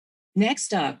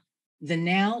Next up, the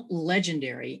now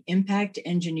legendary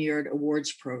Impact.Engineered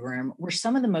Awards program, where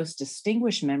some of the most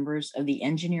distinguished members of the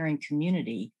engineering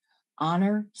community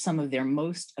honor some of their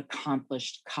most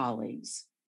accomplished colleagues.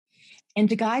 And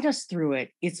to guide us through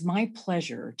it, it's my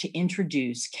pleasure to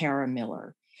introduce Kara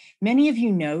Miller. Many of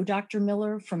you know Dr.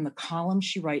 Miller from the column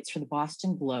she writes for the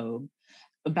Boston Globe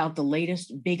about the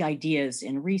latest big ideas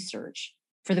in research.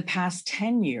 For the past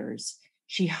 10 years,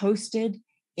 she hosted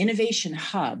Innovation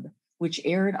Hub, which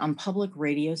aired on public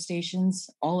radio stations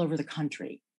all over the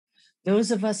country.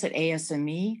 Those of us at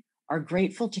ASME are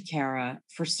grateful to Kara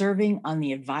for serving on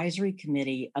the advisory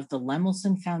committee of the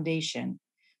Lemelson Foundation,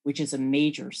 which is a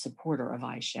major supporter of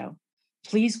iShow.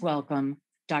 Please welcome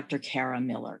Dr. Kara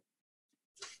Miller.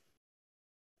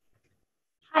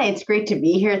 Hi, it's great to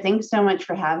be here. Thanks so much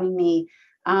for having me.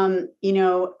 I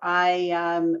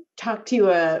talked to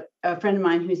a friend of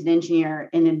mine who's an engineer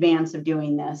in advance of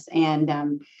doing this,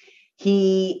 and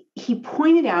he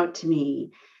pointed out to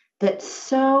me that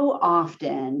so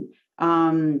often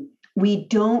we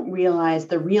don't realize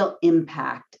the real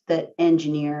impact that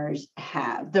engineers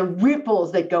have, the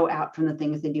ripples that go out from the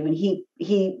things they do. And he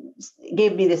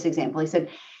gave me this example. He said,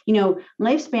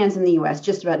 lifespans in the US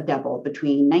just about doubled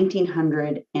between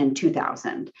 1900 and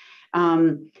 2000.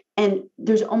 And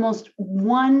there's almost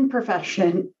one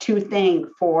profession to thank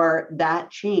for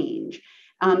that change.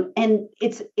 And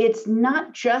it's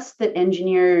not just that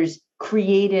engineers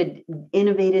created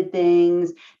innovative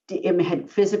things, had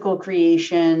physical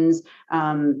creations,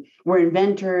 were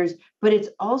inventors, but it's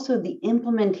also the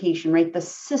implementation, right? The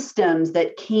systems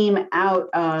that came out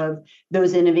of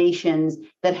those innovations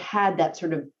that had that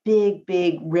sort of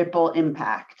big ripple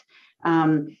impact.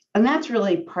 And that's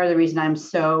really part of the reason I'm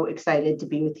so excited to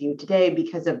be with you today,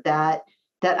 because of that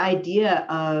idea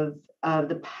of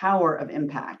the power of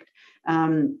impact.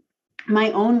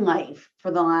 My own life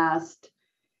for the last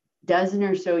dozen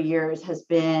or so years has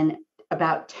been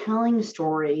about telling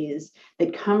stories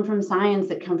that come from science,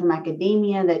 that come from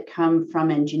academia, that come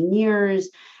from engineers,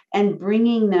 and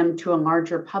bringing them to a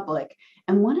larger public.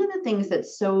 And one of the things that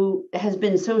has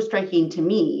been so striking to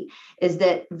me is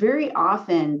that very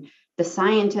often the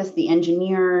scientists, the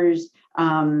engineers,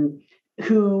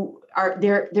 who are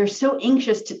they're so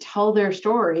anxious to tell their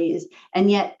stories, and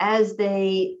yet as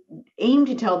they aim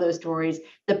to tell those stories,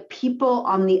 the people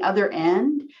on the other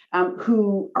end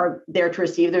who are there to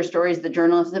receive their stories, the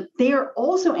journalists, they are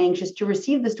also anxious to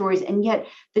receive the stories, and yet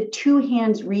the two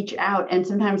hands reach out, and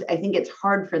sometimes I think it's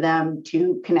hard for them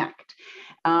to connect.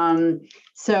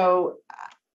 So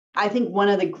I think one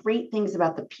of the great things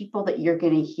about the people that you're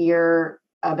going to hear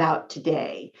about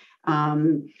today,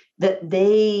 that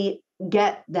they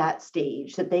get that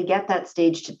stage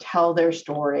to tell their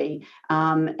story,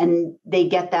 and they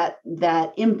get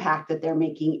that impact that they're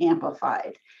making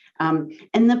amplified. And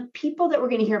the people that we're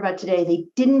going to hear about today, they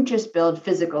didn't just build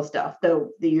physical stuff, though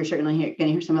you're certainly going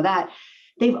to hear some of that.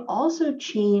 They've also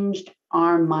changed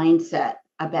our mindset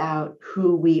about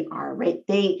who we are, right?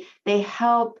 They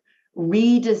help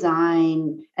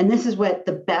redesign, and this is what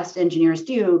the best engineers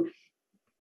do.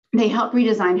 They help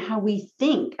redesign how we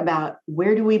think about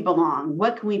where do we belong,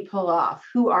 what can we pull off,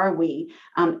 who are we?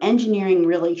 Engineering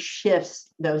really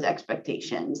shifts those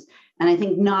expectations. And I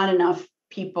think not enough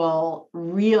people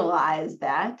realize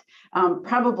that.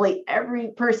 Probably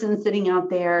every person sitting out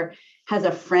there has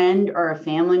a friend or a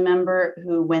family member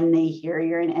who, when they hear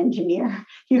you're an engineer,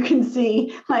 you can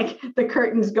see like the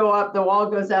curtains go up, the wall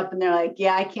goes up, and they're like,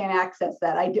 yeah, I can't access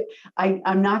that.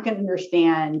 I'm not going to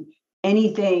understand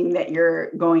anything that you're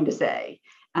going to say.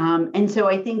 And so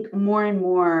I think more and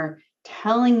more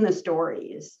telling the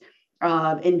stories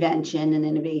of invention and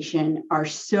innovation are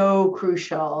so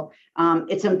crucial.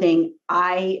 It's something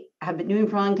I have been doing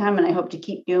for a long time, and I hope to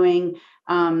keep doing.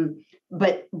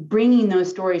 But bringing those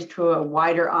stories to a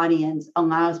wider audience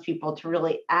allows people to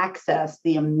really access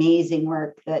the amazing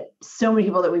work that so many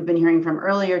people that we've been hearing from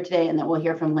earlier today and that we'll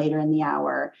hear from later in the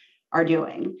hour are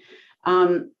doing.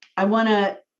 I want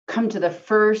to come to the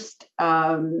first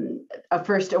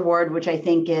award, which I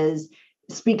think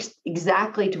speaks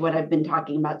exactly to what I've been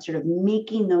talking about, sort of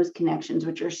making those connections,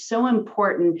 which are so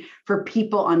important for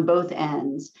people on both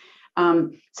ends.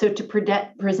 So to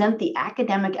present the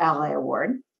Academic Ally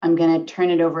Award, I'm going to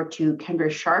turn it over to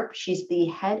Kendra Sharp. She's the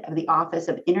head of the Office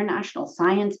of International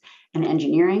Science and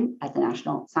Engineering at the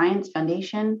National Science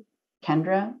Foundation.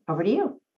 Kendra, over to you.